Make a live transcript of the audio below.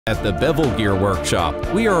At the Bevel Gear Workshop,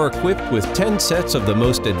 we are equipped with 10 sets of the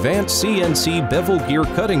most advanced CNC bevel gear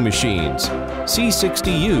cutting machines,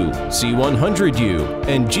 C60U, C100U,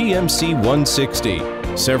 and GMC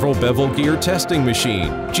 160, several bevel gear testing machine,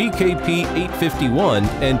 GKP 851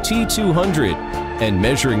 and T200, and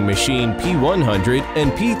measuring machine P100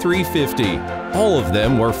 and P350. All of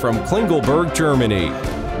them were from Klingelnberg, Germany.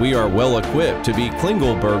 We are well equipped to be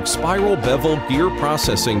Klingelnberg's spiral bevel gear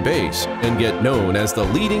processing base and get known as the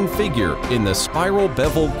leading figure in the spiral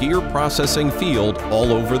bevel gear processing field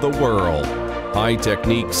all over the world.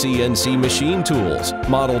 High-technique CNC machine tools,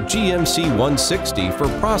 model GMC 160 for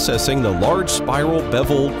processing the large spiral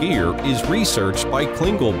bevel gear, is researched by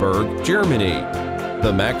Klingelnberg, Germany.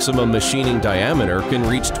 The maximum machining diameter can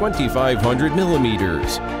reach 2,500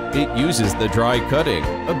 millimeters. It uses the dry cutting,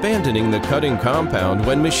 abandoning the cutting compound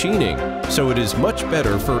when machining, so it is much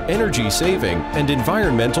better for energy saving and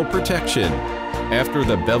environmental protection. After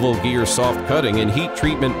the bevel gear soft cutting and heat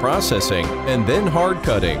treatment processing, and then hard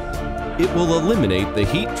cutting, it will eliminate the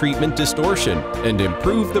heat treatment distortion and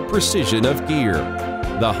improve the precision of gear.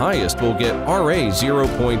 The highest will get RA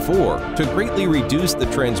 0.4 to greatly reduce the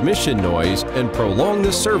transmission noise and prolong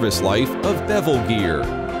the service life of bevel gear.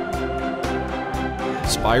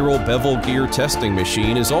 Spiral bevel gear testing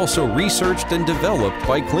machine is also researched and developed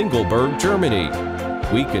by Klingelnberg, Germany.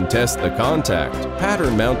 We can test the contact,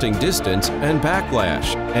 pattern mounting distance and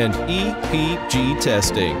backlash, and EPG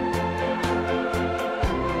testing.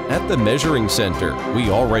 At the Measuring Center, we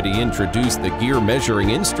already introduced the gear measuring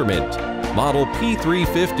instrument, model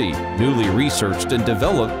P350, newly researched and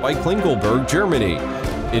developed by Klingelnberg, Germany.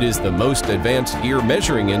 It is the most advanced gear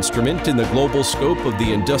measuring instrument in the global scope of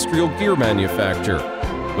the industrial gear manufacture.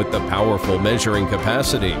 With the powerful measuring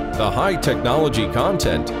capacity, the high technology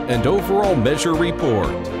content, and overall measure report,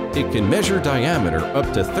 it can measure diameter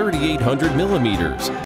up to 3,800 millimeters